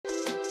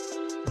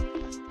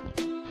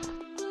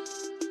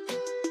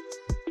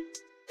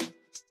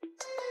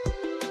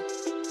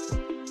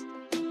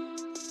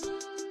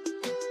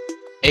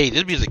Hey,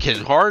 this music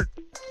hitting hard.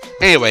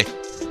 Anyway,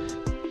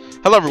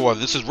 hello everyone,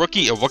 this is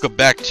Rookie and welcome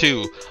back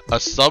to A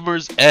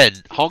Summer's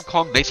End, Hong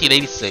Kong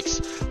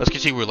 1986. Let's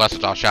continue with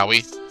Last off, shall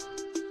we?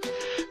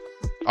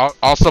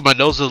 Also, my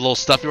nose is a little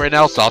stuffy right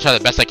now, so I'll try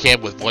the best I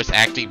can with voice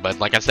acting, but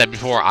like I said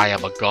before, I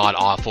am a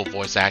god-awful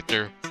voice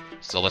actor.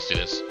 So let's do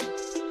this.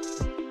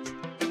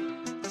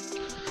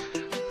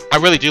 I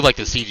really do like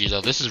the CG though,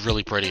 this is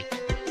really pretty.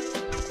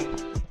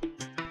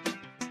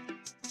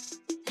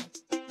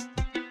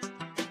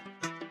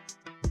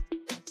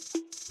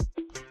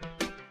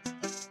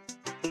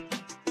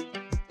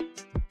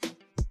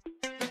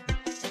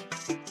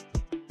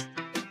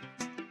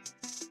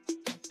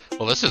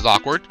 Well, this is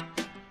awkward.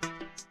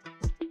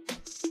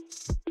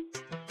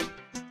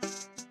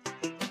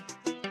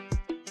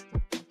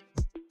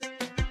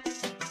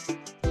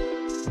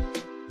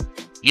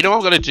 You know what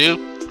I'm gonna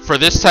do? For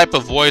this type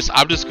of voice,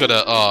 I'm just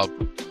gonna,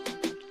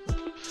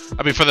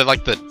 for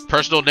the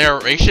personal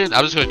narration,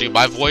 I'm just gonna do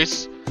my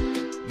voice.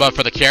 But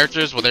for the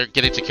characters, when they're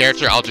getting to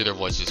character, I'll do their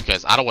voices,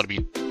 because I don't want to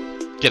be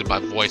getting my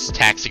voice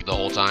taxing the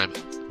whole time.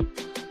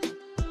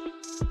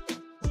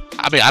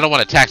 I don't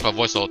want to tax my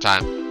voice the whole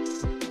time.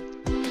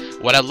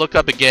 When I look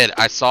up again,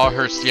 I saw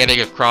her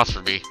standing across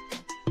from me.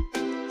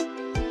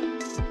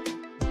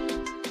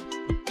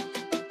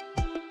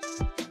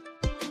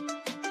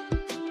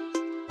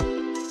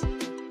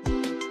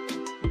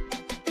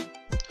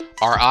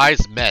 Our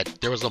eyes met.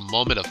 There was a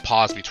moment of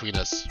pause between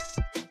us.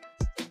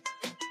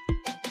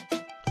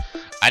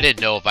 I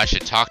didn't know if I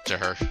should talk to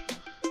her.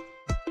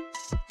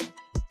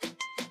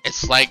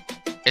 It's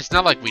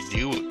not like we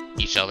knew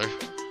each other.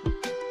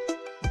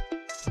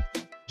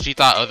 She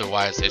thought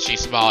otherwise, and she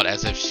smiled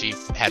as if she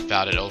had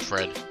found an old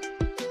friend.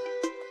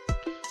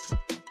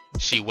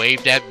 She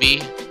waved at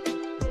me,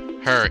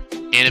 her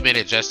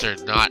animated gesture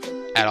not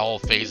at all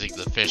phasing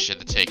the fish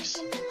and the ticks.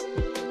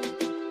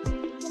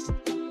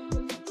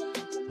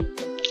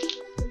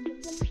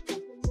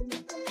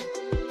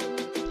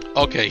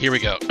 Okay, here we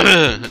go.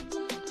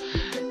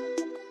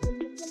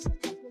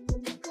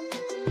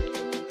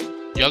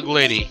 Young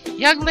lady.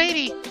 Young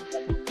lady!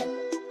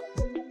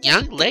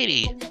 Young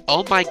lady!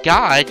 Oh my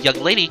god, young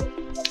lady!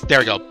 There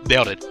we go,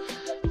 nailed it.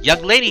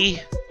 Young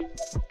lady!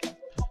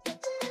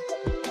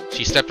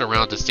 She stepped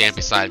around to stand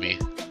beside me.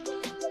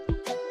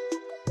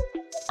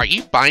 Are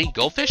you buying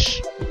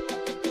goldfish?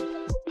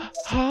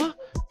 Huh?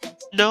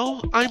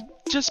 No, I'm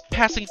just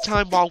passing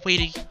time while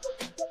waiting.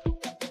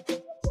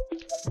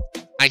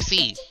 I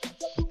see.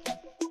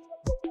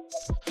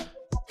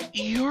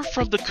 You're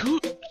from the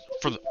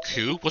From the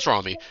Coo? What's wrong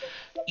with me?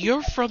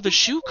 You're from the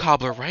shoe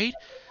cobbler, right?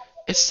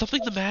 Is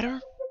something the matter?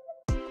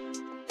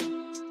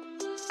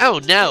 Oh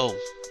no!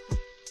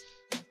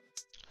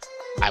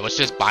 I was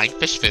just buying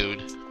fish food.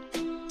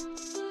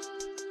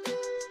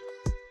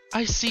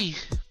 I see.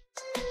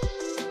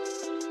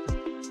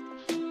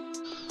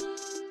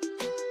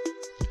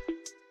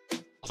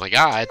 Oh my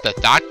god, the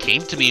thought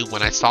came to me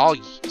when I saw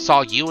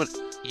you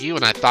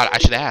and I thought I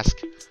should ask.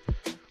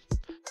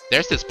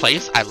 There's this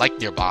place I like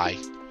nearby.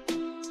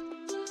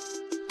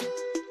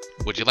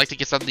 Would you like to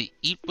get something to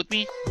eat with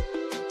me?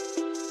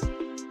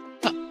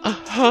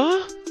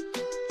 Huh?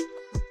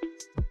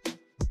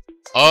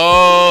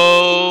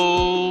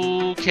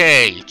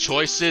 Okay,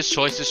 choices.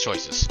 So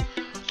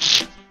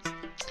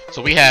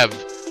we have,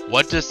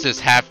 what does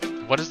that have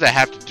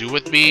to do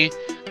with me?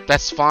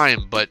 That's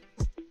fine, but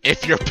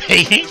if you're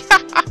paying,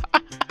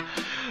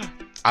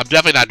 I'm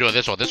definitely not doing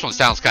this one. This one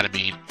sounds kind of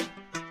mean.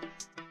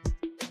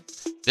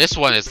 This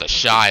one is the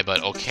shy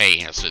but okay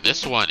answer.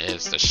 This one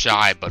is the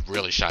shy but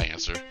really shy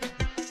answer.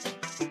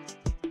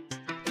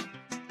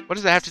 What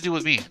does that have to do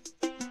with me?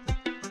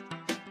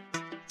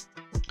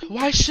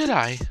 Why should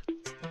I?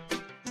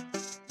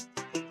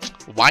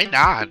 Why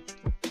not?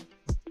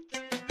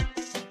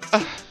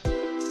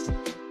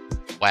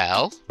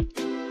 Well,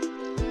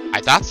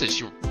 I thought since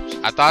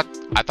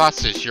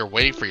you're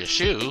waiting for your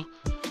shoe.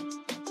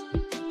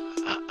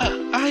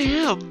 I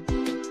am,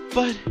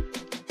 but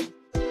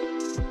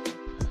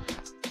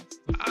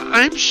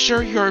I'm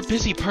sure you're a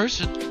busy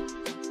person.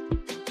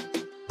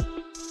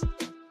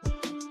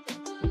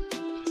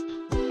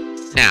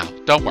 Now,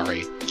 don't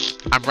worry.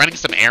 I'm running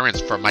some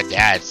errands for my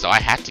dad, so I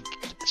have to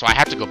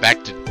go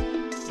back to.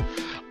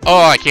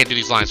 Oh, I can't do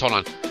these lines. Hold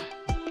on.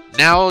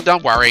 Now,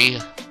 don't worry.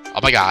 Oh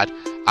my god.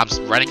 I'm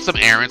running some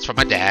errands for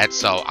my dad,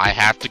 so I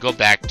have to go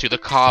back to the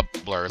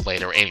cobbler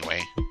later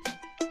anyway.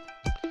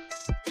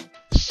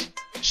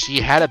 She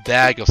had a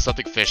bag of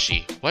something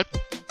fishy. What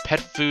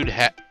pet food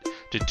had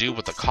to do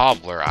with the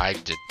cobbler, I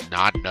did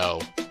not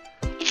know.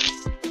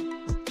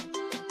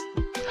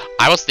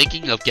 I was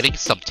thinking of getting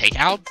some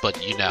takeout,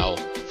 but you know,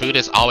 food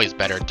is always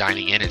better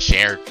dining in and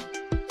shared.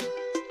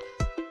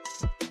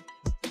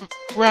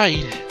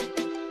 Right.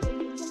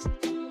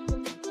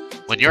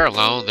 When you're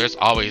alone, there's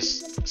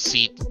always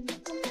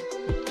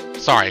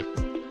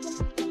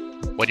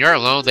When you're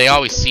alone, they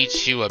always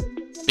seat you a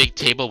big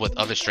table with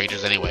other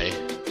strangers anyway.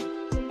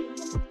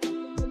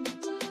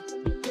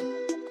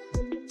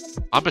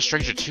 I'm a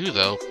stranger too,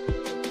 though.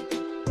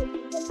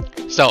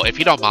 So, if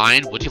you don't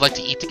mind, would you like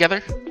to eat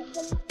together?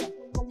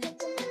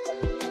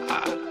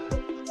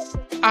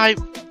 I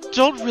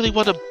don't really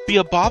want to be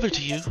a bother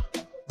to you.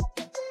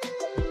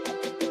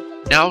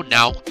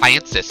 No, I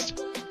insist.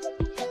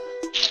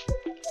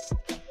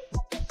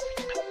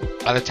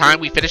 By the time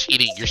we finish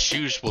eating, your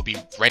shoes will be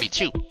ready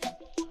too.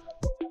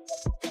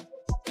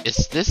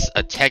 Is this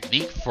a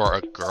technique for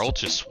a girl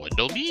to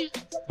swindle me?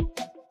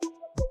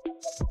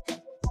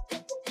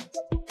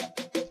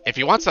 If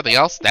you want something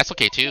else, that's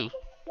okay too.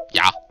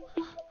 Yeah.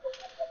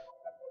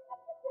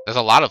 There's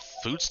a lot of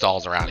food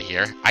stalls around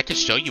here. I can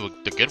show you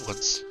the good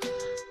ones.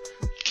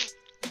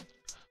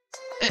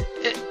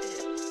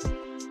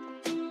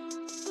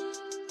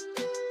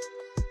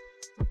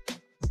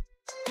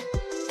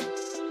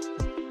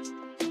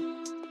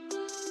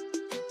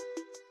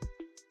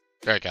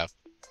 There we go.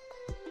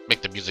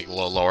 Make the music a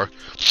little lower,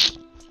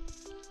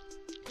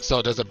 so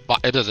it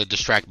doesn't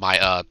distract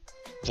my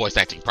voice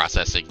acting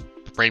processing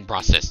brain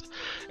process.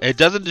 It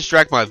doesn't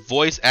distract my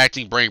voice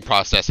acting brain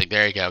processing.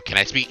 There you go. Can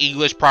I speak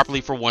English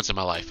properly for once in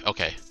my life?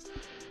 Okay.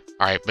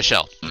 All right,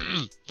 Michelle.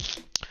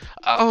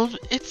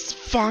 It's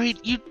fine.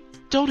 You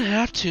don't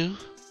have to.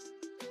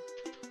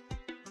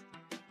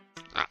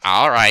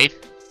 All right,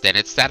 then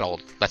it's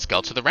settled. Let's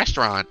go to the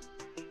restaurant.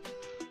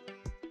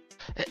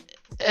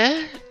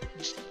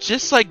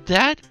 Just like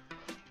that?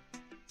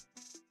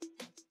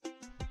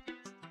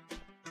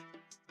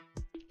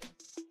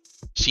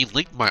 She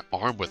linked my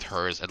arm with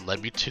hers and led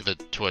me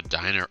to a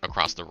diner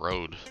across the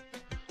road.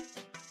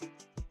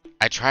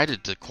 I tried to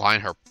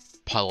decline her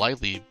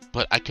politely,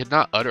 but I could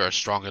not utter a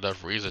strong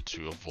enough reason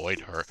to avoid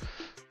her.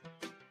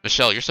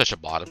 Michelle, you're such a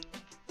bottom.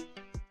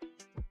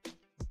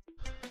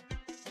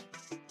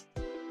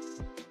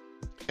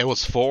 It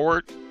was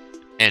forward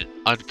and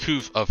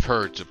uncouth of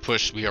her to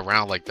push me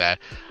around like that,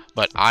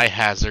 but I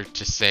hazarded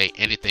to say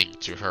anything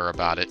to her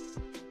about it.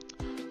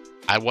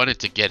 I wanted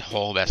to get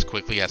home as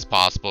quickly as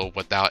possible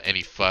without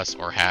any fuss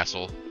or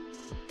hassle.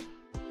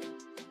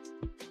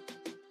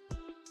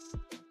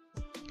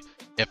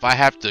 If I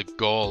have to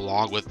go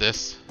along with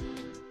this,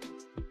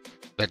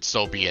 then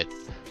so be it.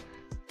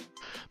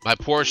 My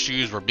poor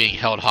shoes were being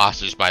held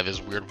hostage by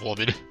this weird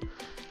woman.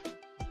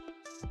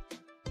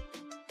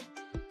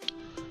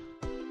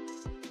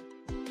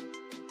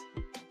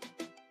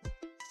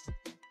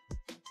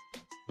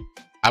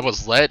 I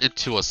was led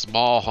into a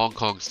small Hong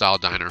Kong style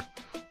diner.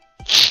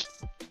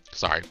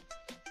 Sorry.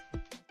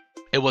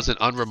 It was an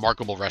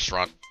unremarkable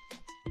restaurant.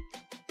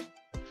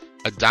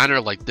 A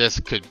diner like this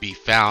could be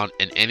found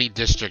in any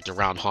district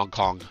around Hong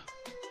Kong.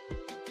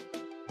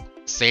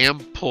 Sam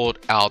pulled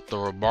out the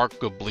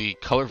remarkably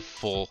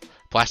colorful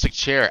plastic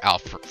chair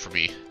out for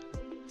me.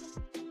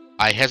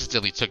 I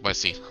hesitantly took my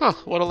seat. Huh,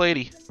 what a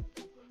lady.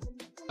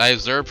 I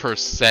observed her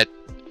set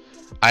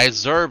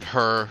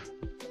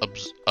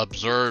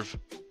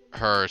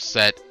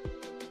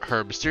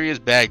her mysterious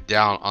bag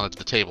down onto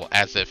the table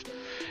as if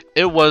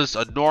it was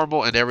a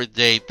normal and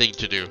everyday thing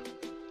to do.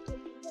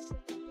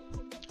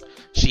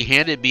 She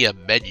handed me a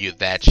menu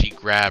that she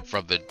grabbed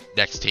from the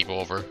next table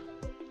over.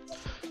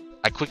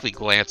 I quickly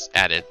glanced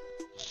at it.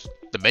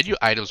 The menu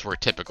items were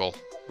typical.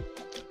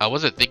 I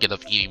wasn't thinking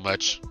of eating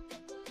much.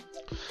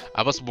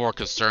 I was more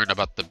concerned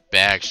about the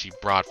bag she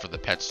brought from the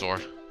pet store.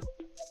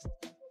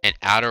 An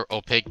outer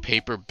opaque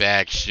paper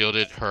bag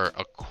shielded her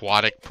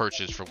aquatic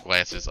purchase from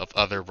glances of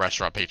other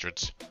restaurant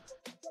patrons.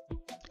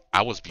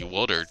 I was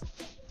bewildered.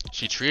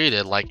 She treated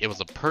it like it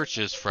was a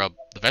purchase from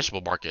the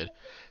vegetable market,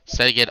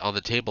 setting it on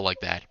the table like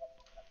that.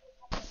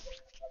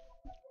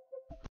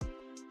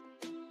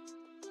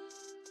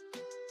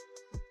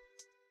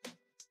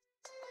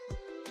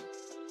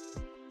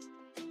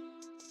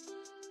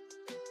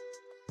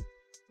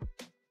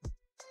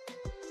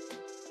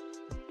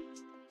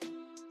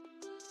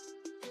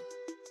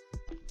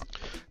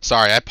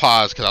 Sorry, I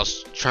paused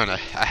because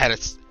I had to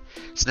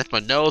sniff my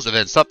nose, and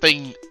then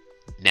something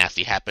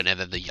nasty happened, and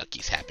then the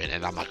yuckies happened,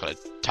 and I'm not going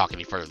to talk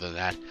any further than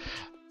that.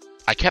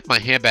 I kept my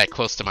handbag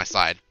close to my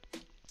side.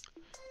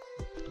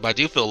 But I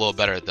do feel a little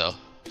better, though.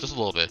 Just a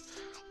little bit.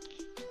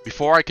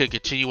 Before I could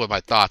continue with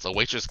my thoughts, a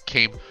waitress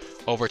came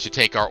over to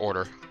take our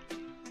order.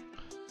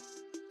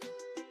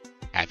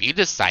 Have you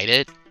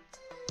decided?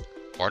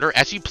 Order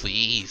as you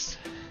please.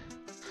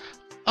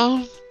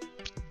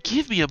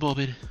 Give me a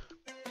moment.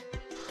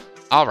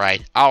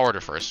 Alright, I'll order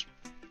first.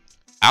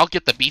 I'll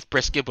get the beef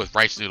brisket with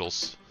rice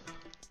noodles.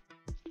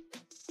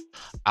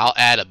 I'll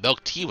add a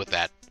milk tea with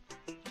that.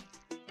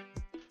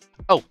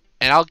 Oh,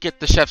 and I'll get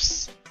the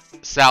chef's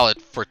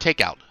salad for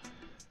takeout.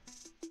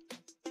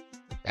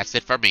 That's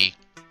it for me.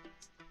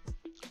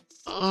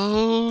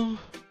 I'll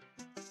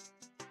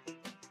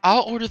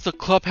order the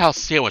clubhouse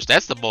sandwich.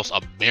 That's the most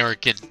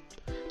American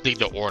thing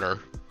to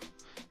order.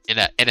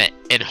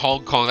 In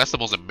Hong Kong, that's the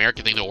most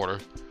American thing to order.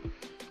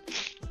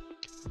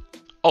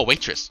 Oh,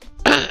 waitress.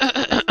 Anything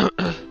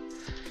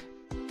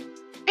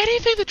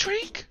to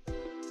drink?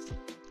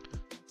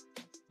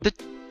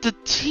 The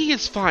tea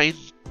is fine,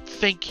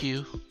 thank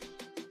you.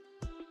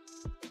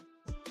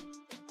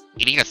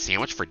 Eating a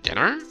sandwich for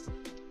dinner?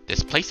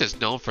 This place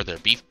is known for their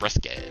beef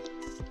brisket.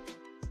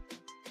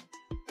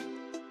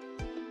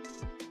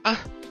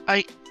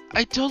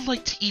 I don't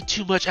like to eat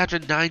too much after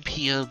 9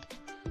 p.m.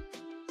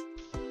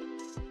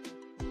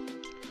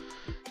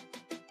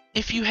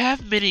 If you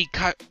have many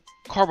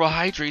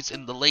carbohydrates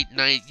in the late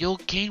night, you'll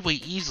gain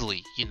weight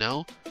easily, you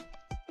know?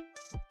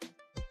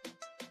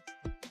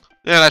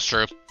 Yeah, that's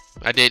true.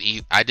 I did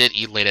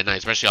eat late at night,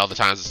 especially all the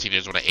times as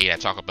teenagers when I ate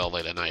at Taco Bell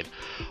late at night.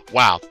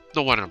 Wow,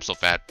 no wonder I'm so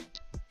fat.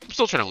 I'm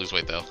still trying to lose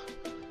weight though.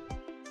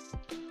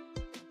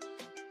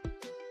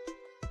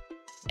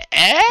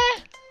 Eh?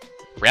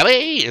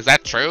 Really? Is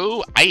that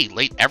true? I eat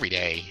late every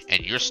day,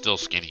 and you're still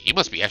skinny. You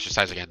must be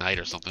exercising at night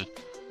or something.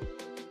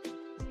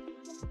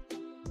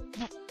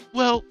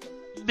 Well,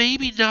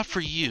 maybe not for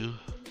you.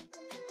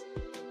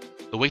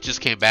 The waitress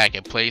came back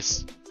and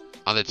placed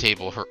on the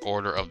table her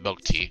order of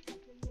milk tea.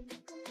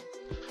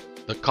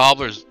 The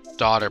cobbler's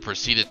daughter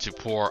proceeded to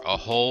pour a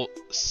whole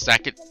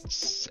sachet?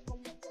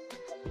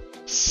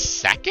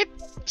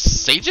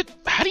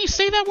 How do you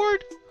say that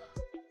word?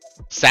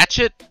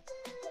 Sachet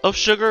of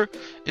sugar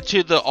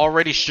into the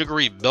already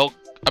sugary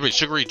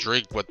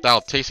drink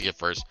without tasting it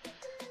first.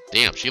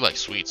 Damn, she likes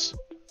sweets.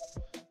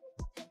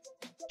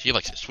 She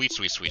likes it sweet.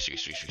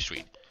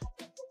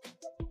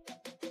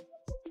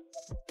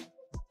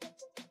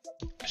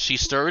 She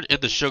stirred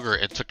in the sugar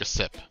and took a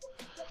sip.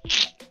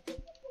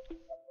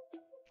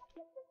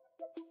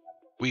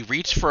 We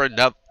reached for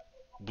another.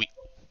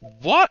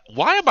 What?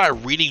 Why am I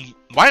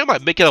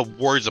making up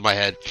words in my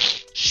head?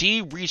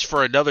 She reached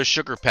for another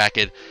sugar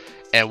packet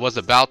and was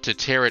about to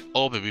tear it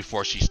open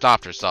before she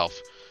stopped herself.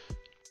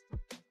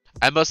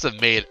 I must have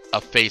made a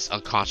face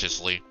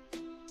unconsciously.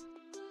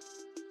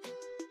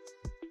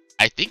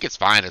 I think it's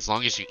fine as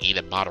long as you eat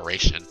in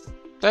moderation.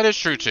 That is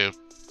true too.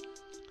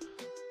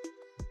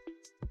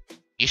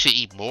 You should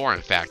eat more,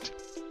 in fact.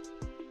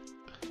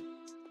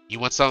 You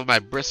want some of my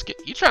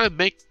brisket? You trying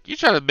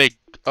to make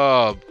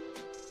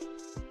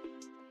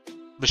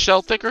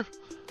Michelle thicker?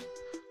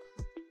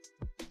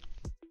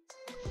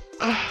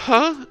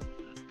 Huh?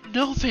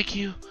 No, thank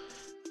you.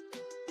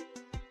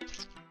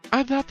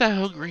 I'm not that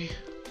hungry.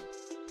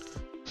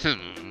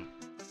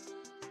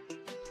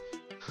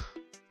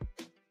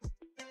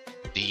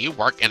 Do you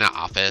work in an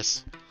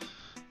office?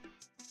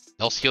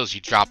 Those heels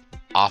you dropped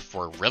off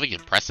were really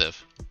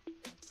impressive.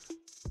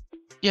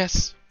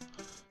 Yes.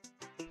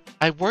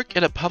 I work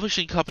in a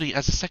publishing company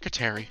as a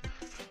secretary.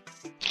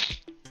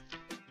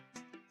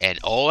 An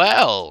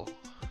OL.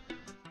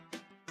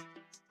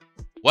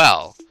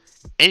 Well,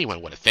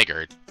 anyone would have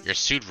figured. Your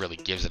suit really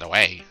gives it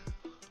away.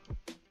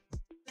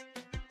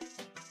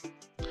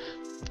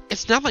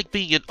 It's not like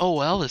being an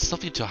OL is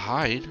something to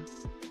hide.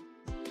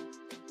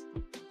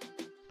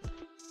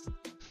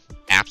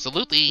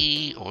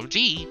 Absolutely.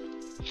 OMG.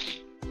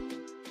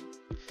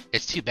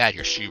 It's too bad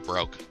your shoe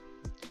broke.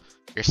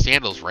 Your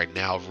sandals right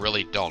now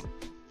really don't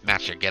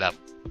match your getup.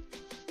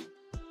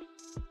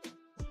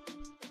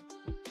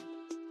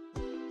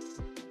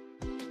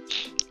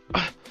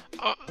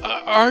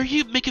 Are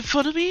you making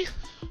fun of me?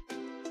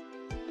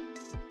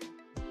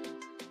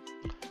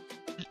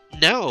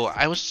 No,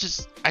 I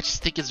just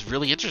think it's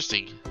really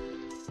interesting.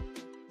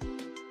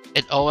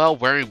 An OL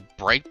wearing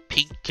bright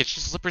pink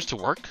kitchen slippers to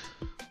work?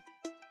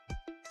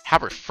 How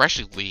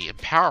refreshingly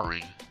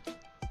empowering.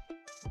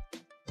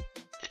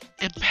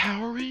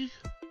 Empowering?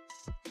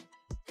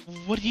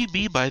 What do you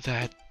mean by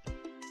that?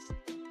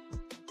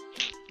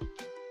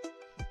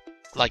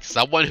 Like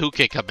someone who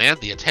can command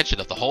the attention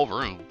of the whole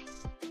room.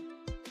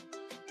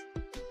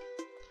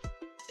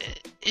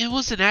 It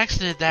was an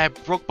accident that I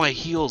broke my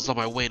heels on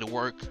my way to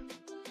work.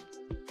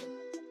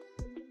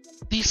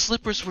 These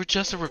slippers were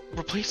just a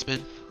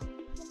replacement.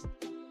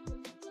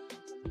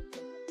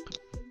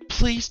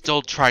 Please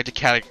don't try to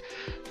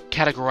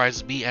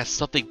categorize me as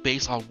something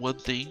based on one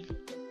thing.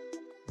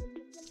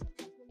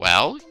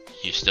 Well,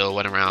 you still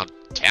went around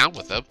town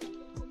with them.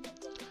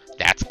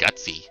 That's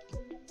gutsy.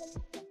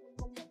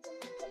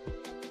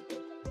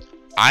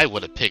 I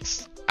would have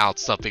picked out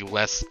something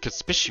less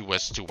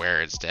conspicuous to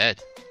wear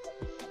instead.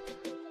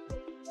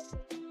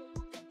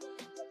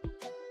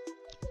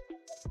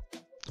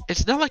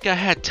 It's not like I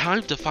had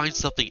time to find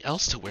something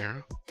else to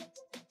wear.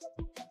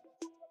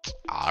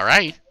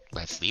 Alright,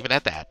 let's leave it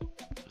at that.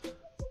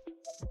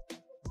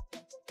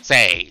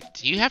 Say,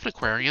 do you have an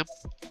aquarium?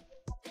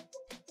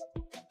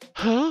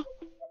 Huh?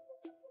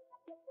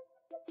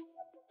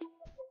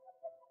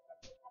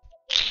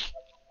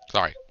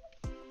 Sorry.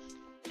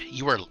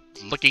 You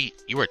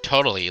were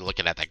totally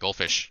looking at that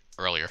goldfish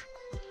earlier.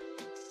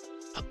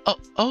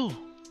 Oh.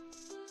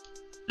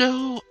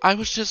 No, I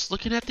was just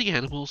looking at the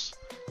animals.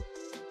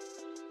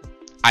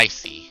 I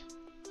see.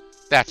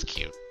 That's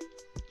cute.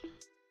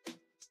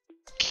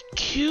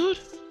 Cute?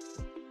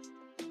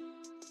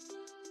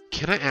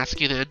 Can I ask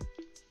you then?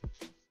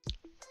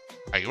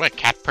 Are you a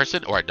cat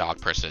person or a dog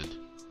person?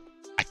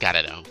 I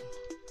gotta know.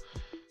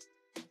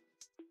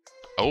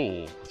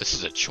 Oh, this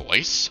is a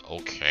choice?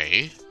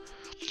 Okay.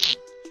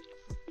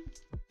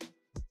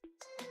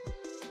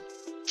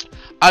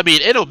 I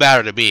mean, it don't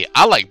matter to me.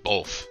 I like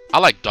both. I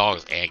like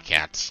dogs and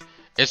cats.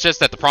 It's just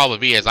that the problem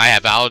with me is I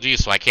have allergies,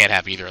 so I can't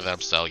have either of them.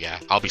 So yeah,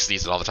 I'll be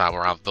sneezing all the time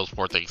around those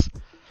poor things.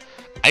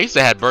 I used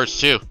to have birds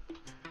too.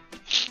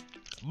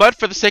 But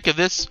for the sake of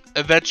this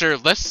adventure,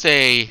 let's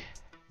say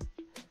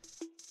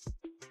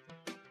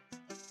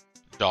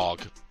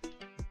dog.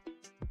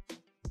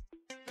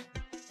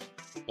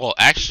 Well,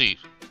 actually,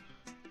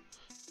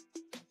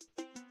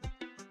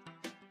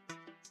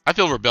 I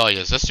feel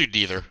rebellious. Let's do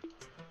neither.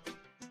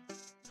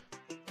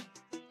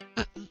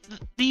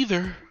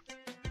 Neither.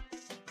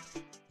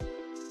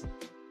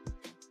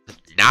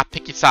 Not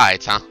picking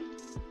sides, huh?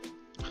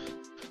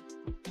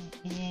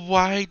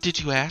 Why did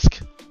you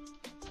ask?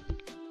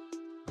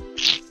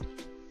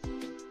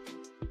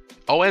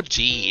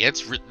 OMG,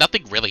 it's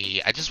nothing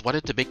really. I just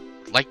wanted to make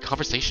light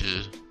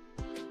conversation.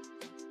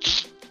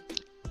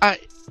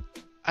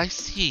 I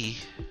see.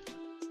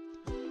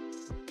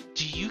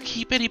 Do you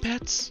keep any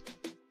pets?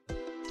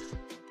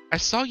 I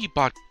saw you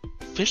bought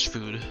fish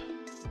food.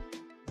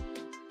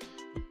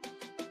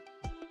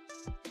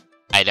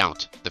 I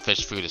don't. The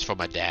fish food is for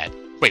my dad.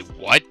 Wait,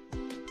 what?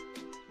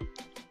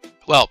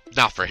 Well,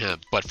 not for him,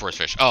 but for his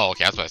fish. Oh,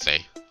 okay, that's what I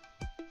say.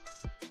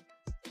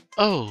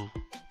 Oh.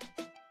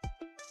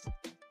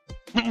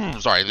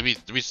 Sorry, let me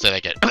say that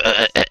again.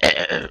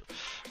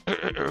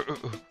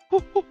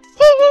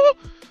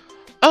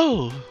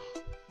 Oh.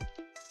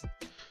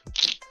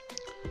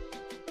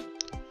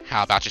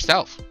 How about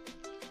yourself?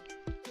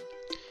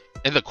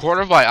 In the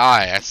corner of my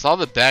eye, I saw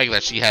the bag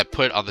that she had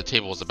put on the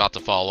table was about to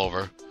fall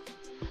over.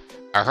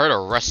 I heard a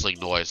rustling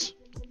noise.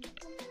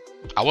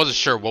 I wasn't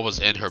sure what was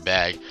in her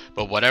bag,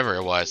 but whatever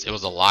it was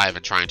alive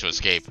and trying to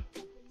escape.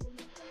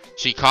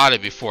 She caught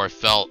it before it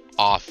fell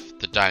off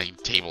the dining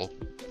table.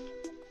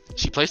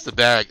 She placed the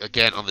bag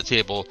again on the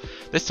table,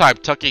 this time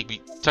tucking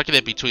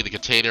it between the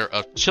container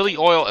of chili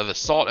oil and the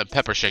salt and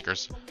pepper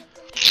shakers.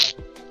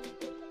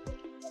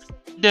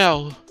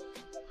 No.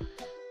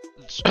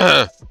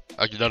 Okay,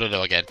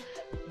 no, again.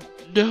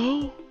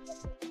 No?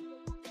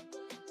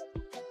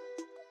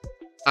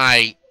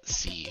 I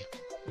see.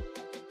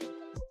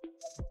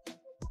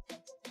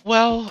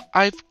 Well,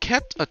 I've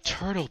kept a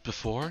turtle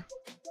before.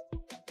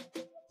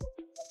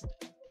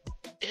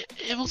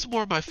 It was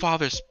more my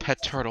father's pet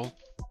turtle.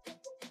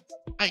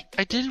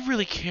 I didn't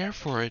really care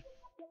for it.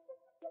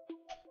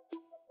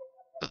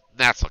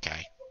 That's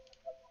okay.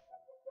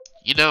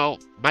 You know,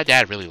 my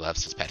dad really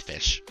loves his pet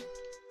fish.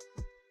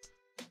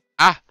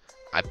 Ah,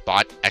 I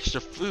bought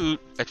extra food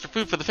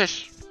for the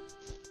fish.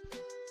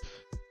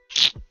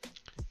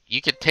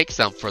 You can take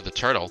some for the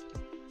turtle.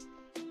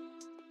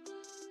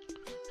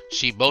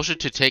 She motioned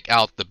to take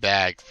out the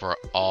bag for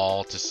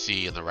all to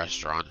see in the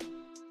restaurant.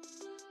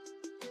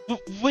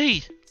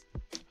 Wait!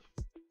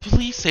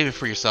 Please save it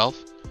for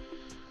yourself.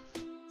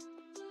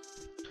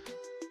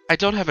 I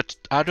don't have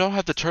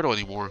the turtle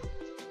anymore.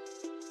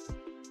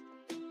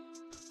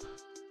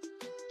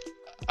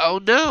 Oh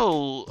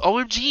no!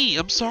 OMG,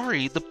 I'm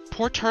sorry, the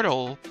poor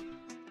turtle.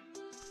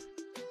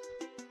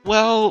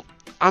 Well,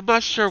 I'm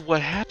not sure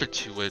what happened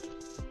to it.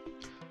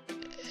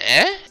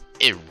 Eh?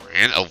 It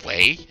ran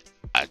away?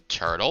 A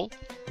turtle?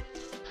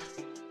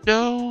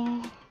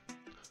 No.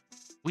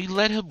 We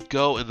let him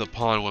go in the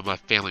pond when my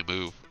family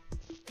moved.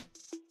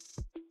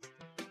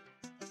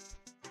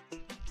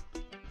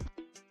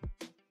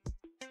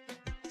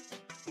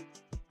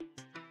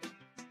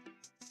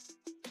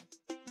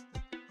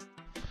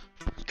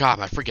 God,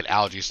 my freaking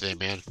allergies today,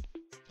 man.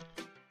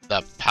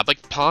 The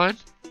public pond?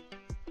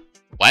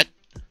 What?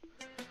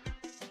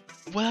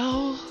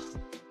 Well,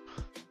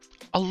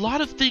 a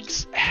lot of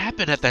things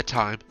happened at that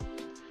time.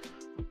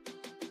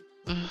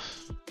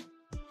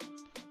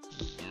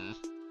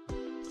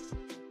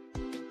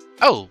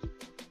 Oh,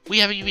 we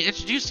haven't even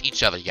introduced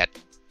each other yet.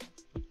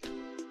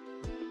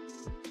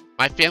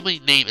 My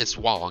family name is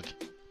Wong.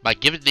 My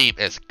given name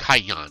is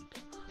Kaiyan.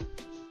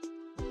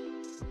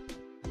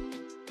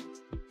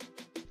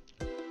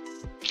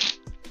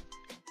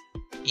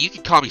 You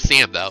can call me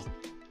Sam, though.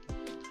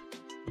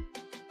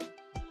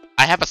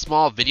 I have a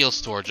small video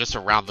store just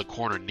around the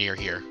corner near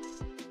here.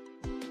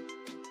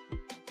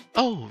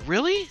 Oh,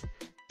 really?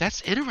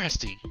 That's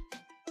interesting.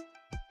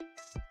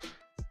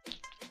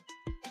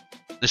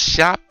 The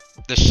shop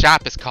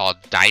is called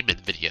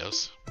Diamond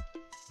Videos.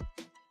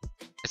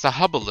 It's a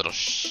humble little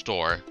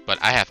store, but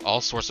I have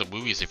all sorts of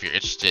movies if you're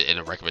interested in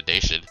a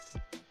recommendation.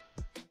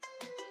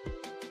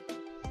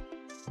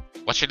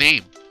 What's your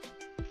name?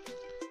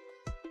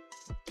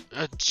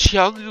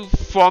 Chiang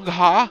Fong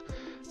Ha?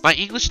 My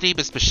English name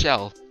is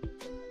Michelle.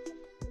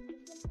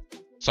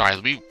 Sorry,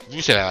 let me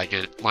say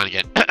that line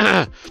again.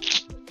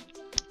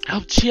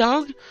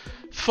 Chiang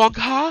Fong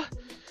Ha?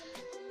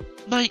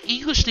 My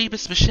English name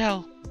is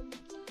Michelle.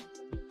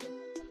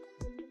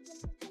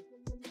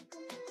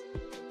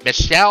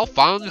 Michelle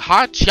Fong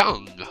Ha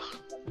Chung.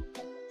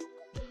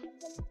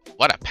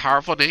 What a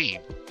powerful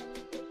name.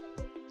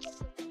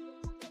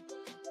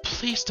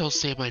 Please don't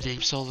say my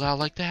name so loud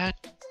like that.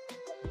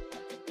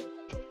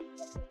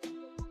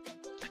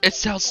 It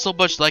sounds so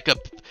much like a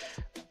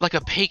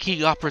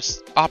Peking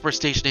opera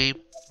stage name.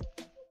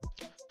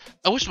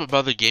 I wish my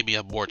mother gave me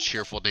a more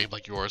cheerful name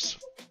like yours.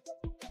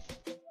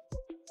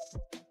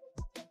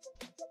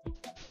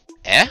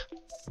 Eh?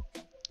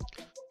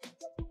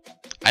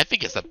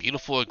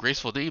 beautiful and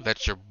graceful name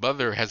that your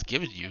mother has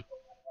given you.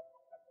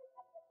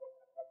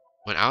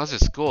 When I was in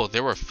school,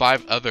 there were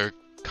 5 other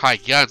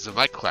Kaiyans in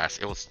my class.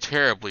 It was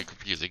terribly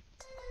confusing.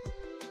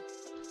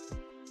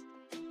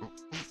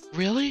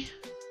 Really?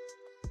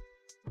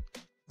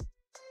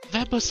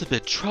 That must have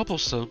been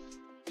troublesome.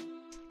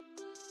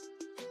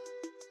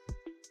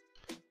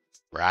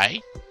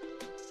 Right?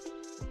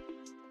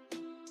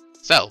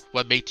 So,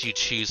 what made you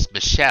choose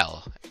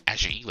Michelle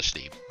as your English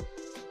name?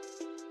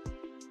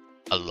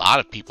 A lot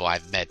of people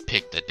I've met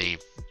picked a name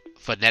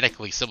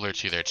phonetically similar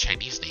to their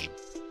Chinese name.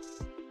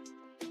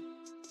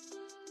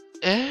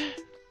 Eh?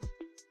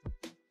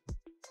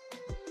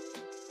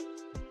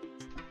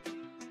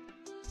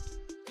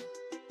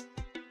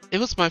 It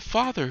was my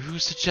father who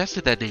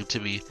suggested that name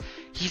to me.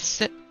 He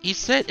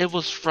said it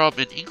was from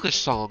an English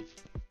song.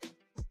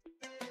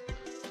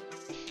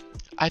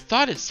 I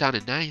thought it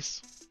sounded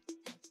nice.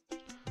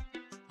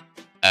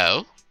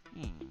 Oh?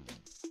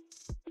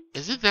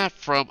 Isn't that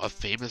from a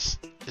famous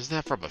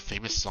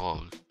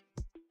song?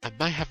 I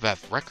might have that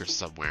record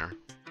somewhere.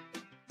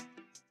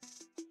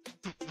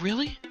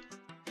 Really?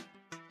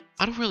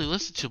 I don't really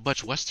listen to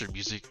much Western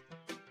music.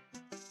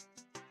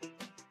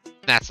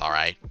 That's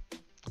alright.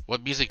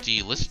 What music do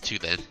you listen to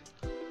then?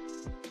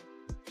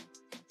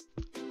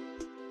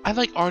 I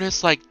like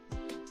artists like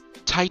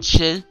Tai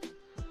Chin,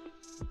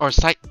 or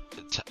Sai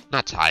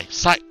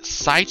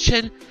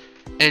Chen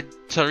and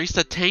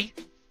Teresa Tang.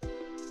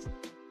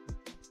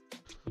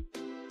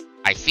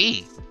 I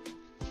see.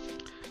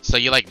 So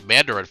you like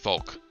Mandarin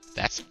folk.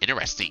 That's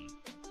interesting.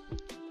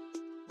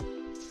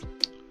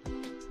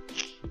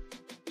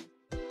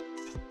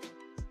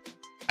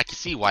 I can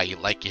see why you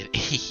like it.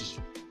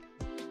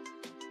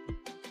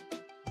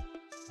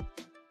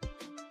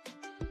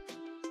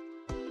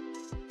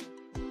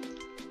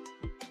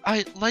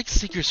 I like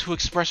singers who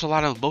express a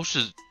lot of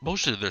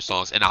emotion in their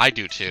songs, and I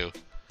do too.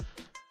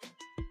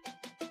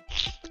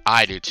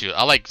 I do too.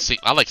 I like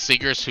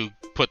singers who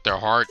put their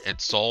heart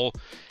and soul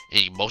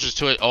and emotions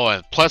to it. Oh,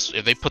 and plus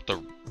if they put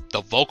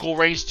the vocal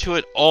range to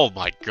it, oh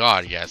my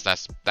god, yes,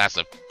 that's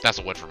a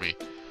win for me.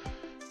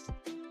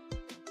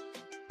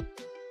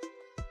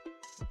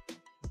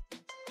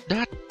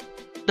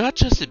 Not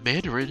just in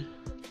Mandarin.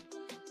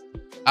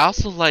 I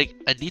also like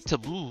Anita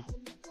Mu.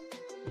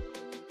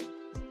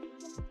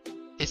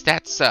 Is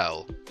that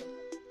so?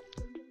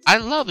 I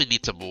love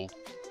Anita Mu.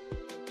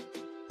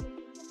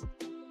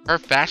 Her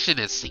fashion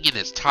and singing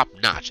is top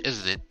notch,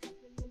 isn't it?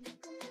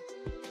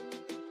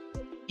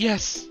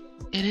 Yes,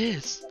 it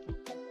is.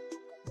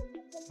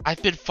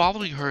 I've been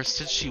following her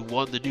since she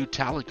won the new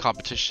talent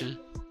competition.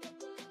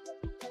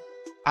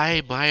 I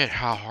admire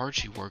how hard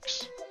she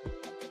works.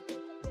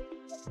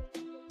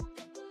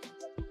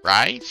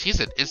 Right?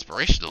 She's an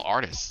inspirational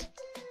artist.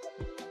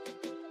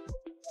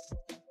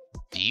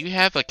 Do you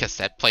have a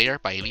cassette player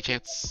by any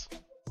chance?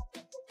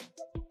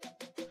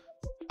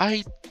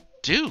 I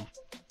do.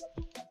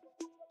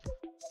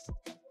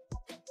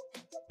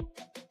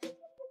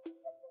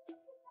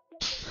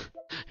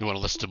 You want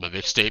to listen to my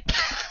mixtape?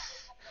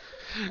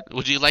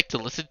 Would you like to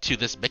listen to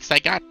this mix I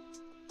got?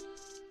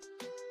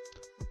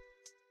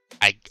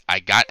 I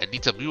got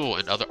Anita Mule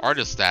and other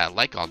artists that I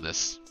like on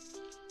this.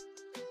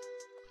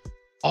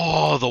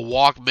 Oh, the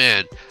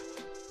Walkman.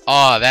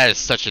 Oh, that is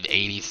such an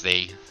 80s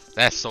thing.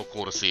 That's so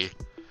cool to see.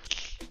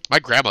 My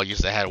grandma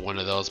used to have one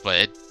of those, but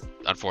it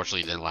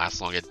unfortunately didn't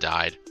last long. It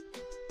died.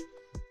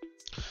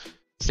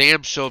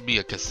 Sam showed me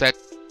a cassette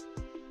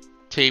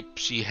tape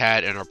she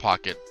had in her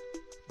pocket.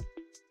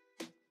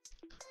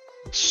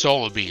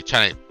 Showing me,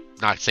 trying to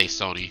not say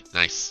Sony.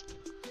 Nice.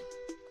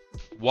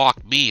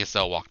 Walk me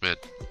instead of Walkman.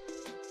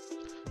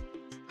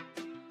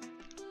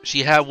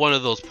 She had one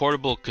of those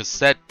portable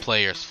cassette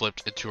players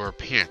flipped into her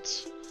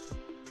pants.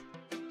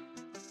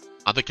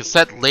 On the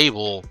cassette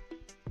label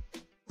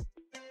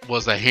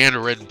was a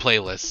handwritten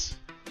playlist.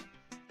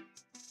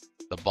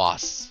 The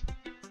Boss.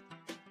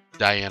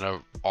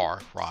 Diana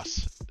R.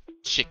 Ross.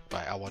 Chick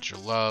by I Want Your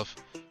Love.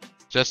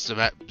 Just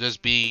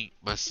Being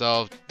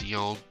Myself,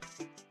 Dion.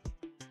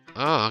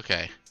 Oh,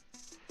 okay.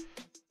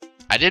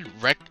 I didn't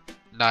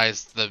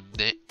recognize the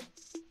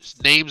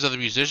names of the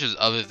musicians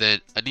other than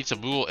Anita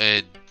Mule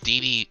and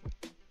Deanie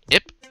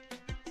Ip.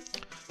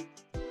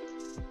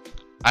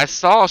 I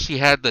saw she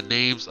had the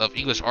names of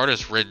English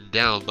artists written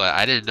down, but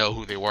I didn't know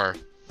who they were.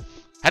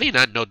 How do you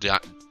not know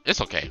It's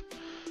okay.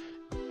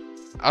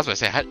 I was going to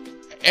say,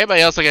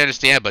 everybody else I can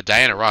understand, but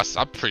Diana Ross,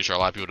 I'm pretty sure a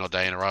lot of people know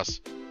Diana Ross.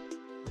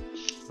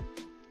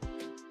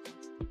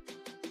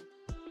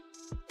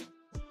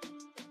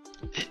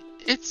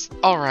 It's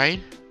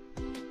alright.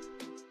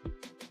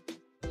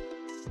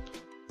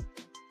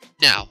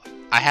 Now,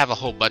 I have a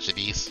whole bunch of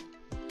these.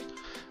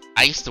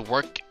 I used to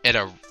work at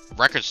a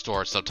record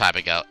store some time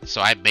ago,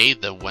 so I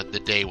made them when the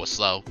day was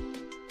slow.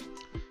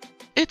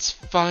 It's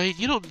fine,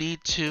 you don't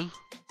need to.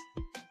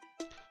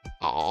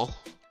 Aw.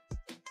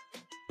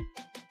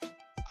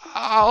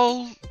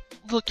 I'll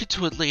look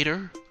into it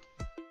later.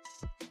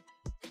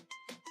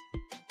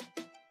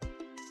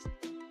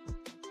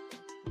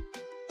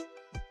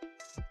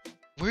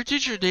 Where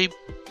did your name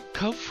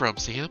come from,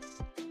 Sam?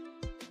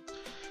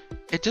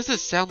 It doesn't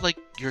sound like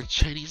your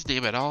Chinese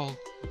name at all.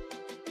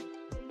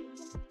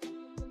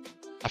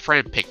 A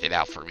friend picked it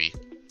out for me.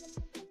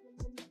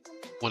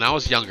 When I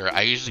was younger,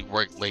 I usually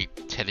worked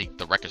late tending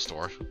the record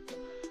store.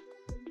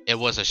 It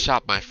was a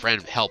shop my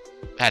friend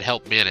had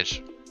helped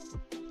manage.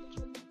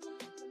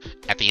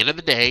 At the end of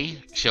the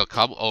day, she'll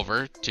come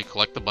over to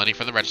collect the money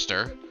from the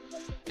register,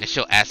 and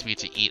she'll ask me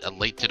to eat a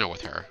late dinner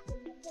with her.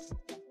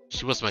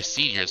 She was my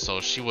senior,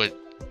 so she would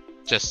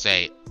just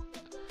say,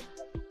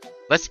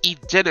 "Let's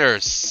eat dinner,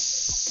 six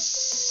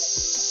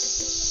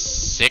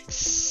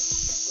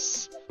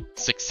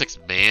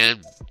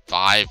man,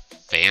 5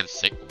 fan,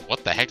 6."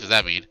 What the heck does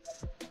that mean?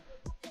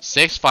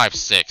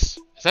 656.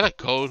 Is that a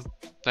code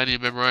that I need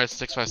to memorize?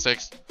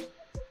 656.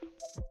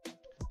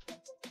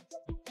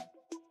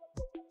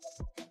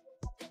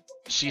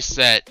 She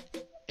said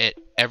it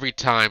every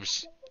time.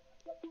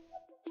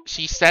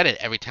 She said it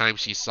every time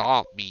she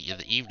saw me in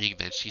the evening.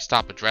 Then she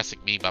stopped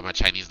addressing me by my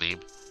Chinese name.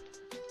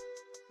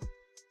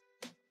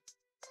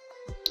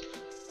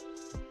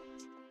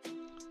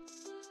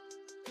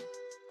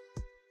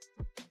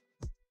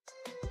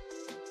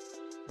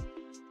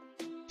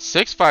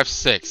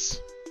 "656.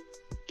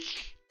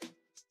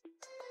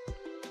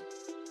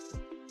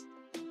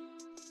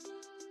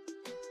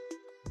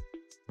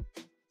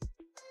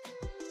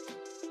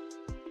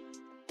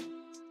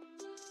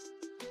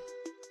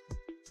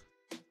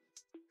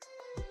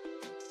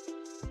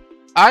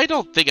 I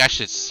don't think I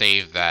should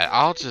save that.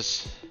 I'll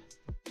just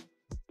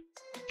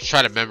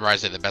try to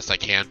memorize it the best I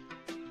can.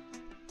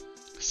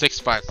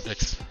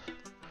 656.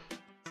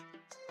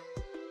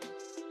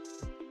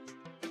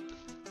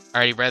 I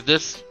already read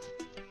this.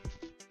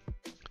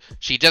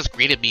 She just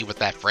greeted me with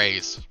that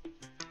phrase.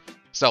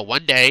 So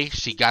one day,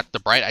 she got the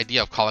bright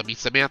idea of calling me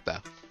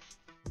Samantha.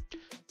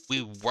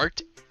 We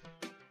worked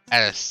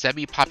at a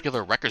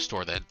semi-popular record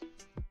store then.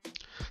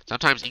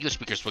 Sometimes English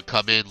speakers would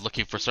come in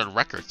looking for certain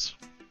records.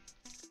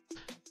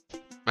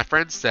 My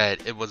friend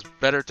said it was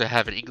better to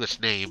have an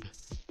English name.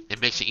 It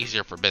makes it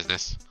easier for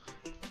business.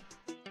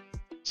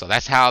 So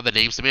that's how the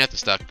name Samantha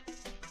stuck.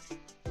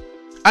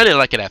 I didn't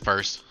like it at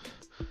first.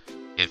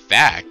 In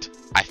fact,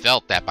 I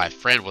felt that my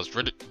friend was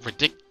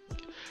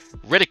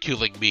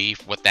ridiculing me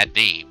with that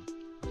name.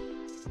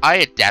 I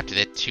adapted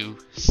it to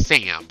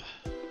Sam.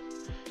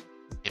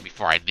 And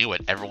before I knew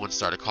it, everyone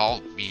started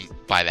calling me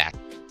by that.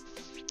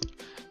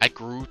 I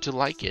grew to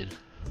like it.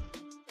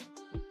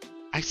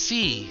 I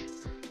see.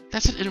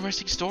 That's an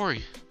interesting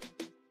story.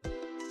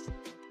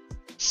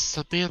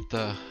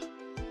 Samantha.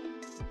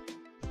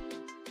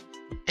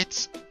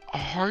 It's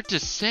hard to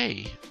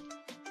say.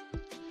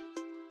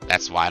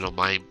 That's why I don't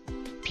mind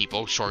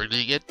people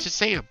shortening it to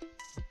Sam.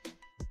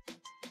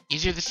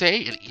 Easier to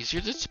say and easier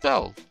to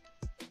spell.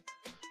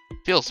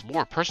 Feels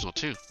more personal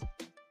too.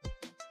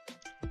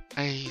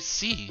 I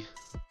see.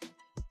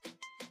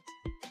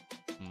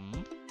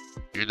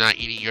 You're not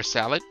eating your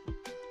salad?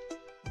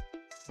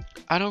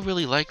 I don't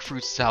really like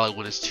fruit salad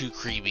when it's too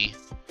creamy.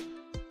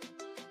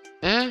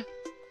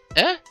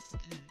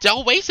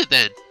 Don't waste it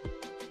then.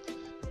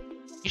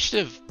 You should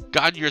have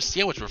gotten your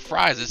sandwich with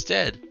fries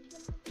instead.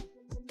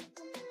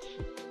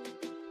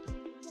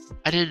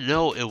 I didn't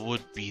know it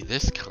would be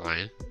this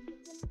kind.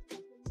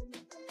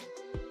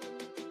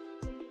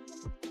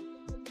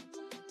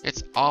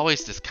 It's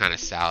always this kind of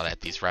salad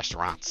at these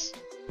restaurants.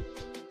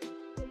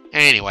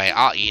 Anyway,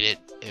 I'll eat it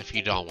if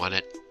you don't want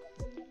it.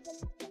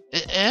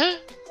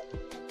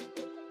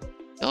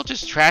 They'll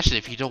just trash it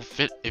if you don't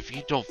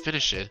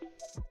finish it.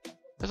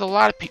 There's a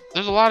lot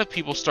of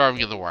people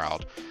starving in the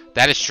world.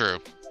 That is true.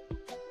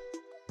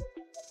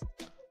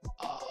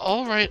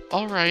 All right.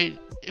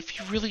 If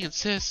you really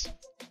insist.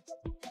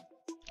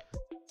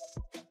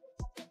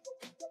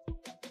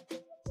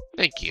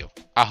 Thank you.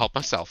 I'll help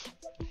myself.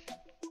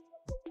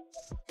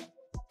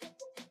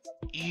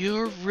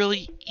 You're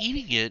really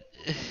eating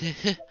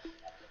it.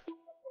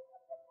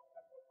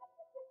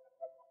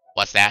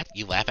 What's that?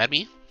 You laugh at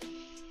me?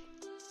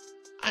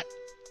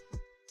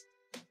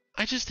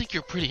 I just think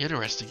you're pretty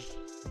interesting.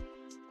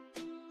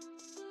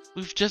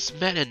 We've just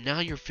met and now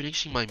you're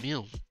finishing my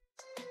meal.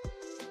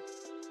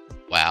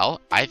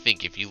 Well, I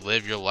think if you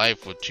live your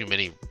life with too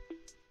many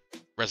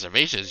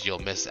reservations, you'll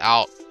miss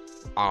out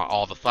on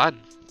all the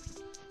fun.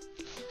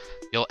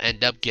 You'll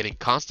end up getting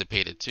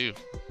constipated too.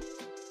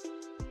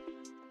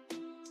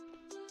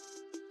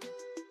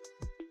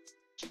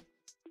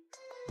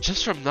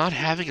 Just from not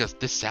having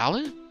this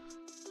salad?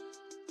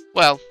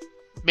 Well,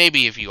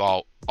 maybe if you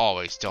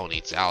always don't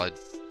eat salad.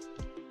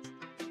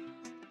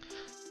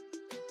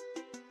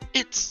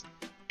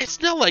 It's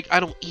not like I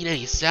don't eat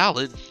any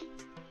salad.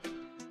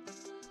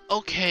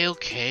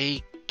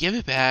 Okay, give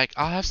it back.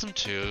 I'll have some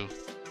too.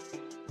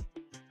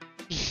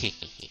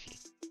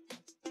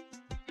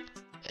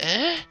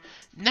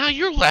 Now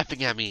you're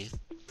laughing at me.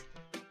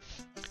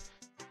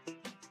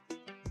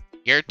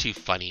 You're too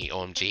funny,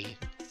 OMG.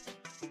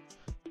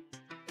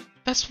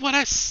 That's what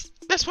I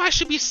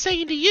should be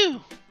saying to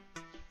you.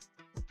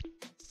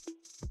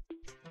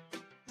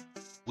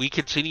 We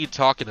continued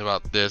talking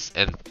about this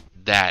and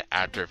that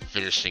after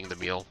finishing the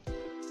meal.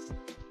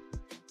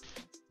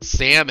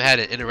 Sam had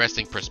an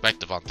interesting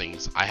perspective on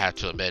things, I have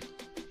to admit.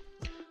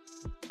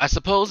 I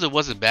suppose it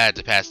wasn't bad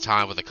to pass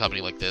time with a company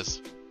like this.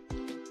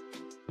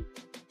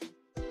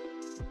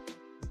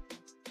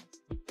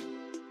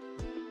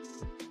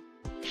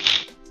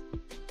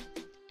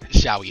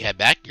 Shall we head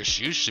back? Your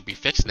shoes should be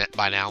fixed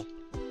by now.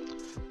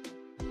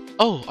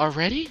 Oh,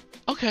 already?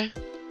 Okay.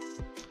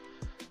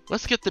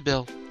 Let's get the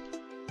bill.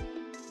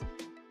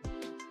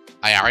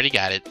 I already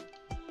got it.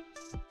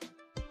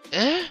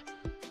 Eh?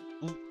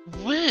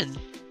 When?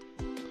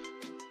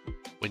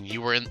 When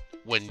you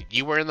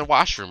were in the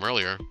washroom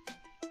earlier.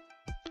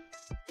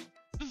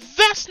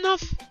 That's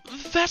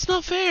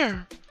not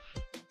fair.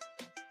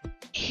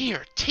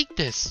 Here, take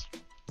this.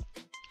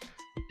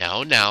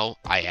 No,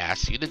 I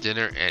asked you to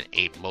dinner and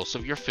ate most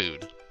of your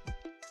food.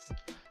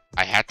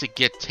 I had to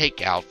get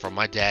takeout from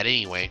my dad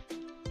anyway.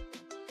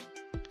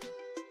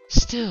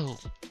 Still.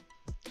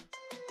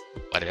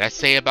 What did I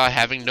say about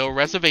having no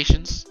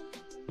reservations?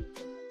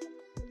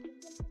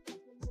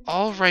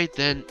 Alright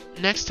then,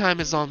 next time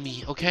is on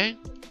me, okay?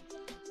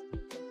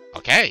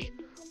 Okay,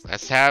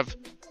 let's have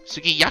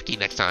sukiyaki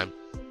next time.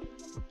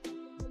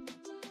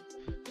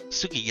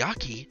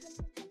 Sukiyaki?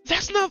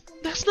 That's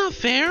not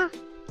fair.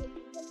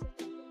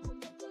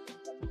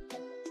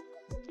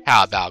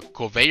 How about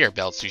conveyor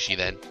belt sushi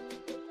then?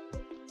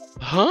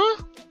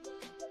 Huh?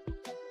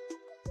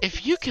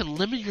 If you can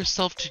limit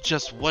yourself to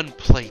just one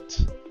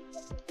plate.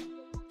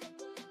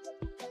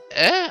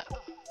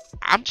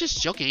 I'm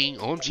just joking,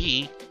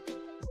 OMG.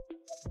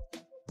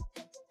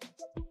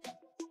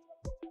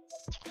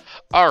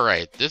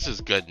 Alright, this is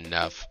good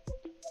enough.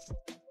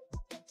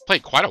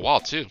 Played quite a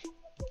while too.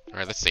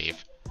 Alright, let's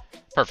save.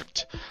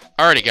 Perfect.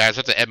 Alrighty guys, I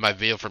have to end my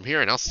video from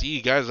here, and I'll see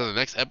you guys on the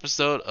next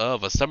episode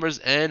of A Summer's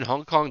End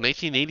Hong Kong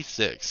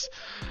 1986.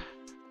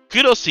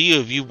 Kudos to you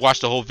if you watched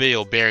the whole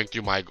video bearing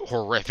through my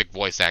horrific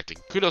voice acting.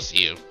 Kudos to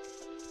you.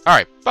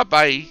 Alright,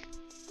 bye-bye.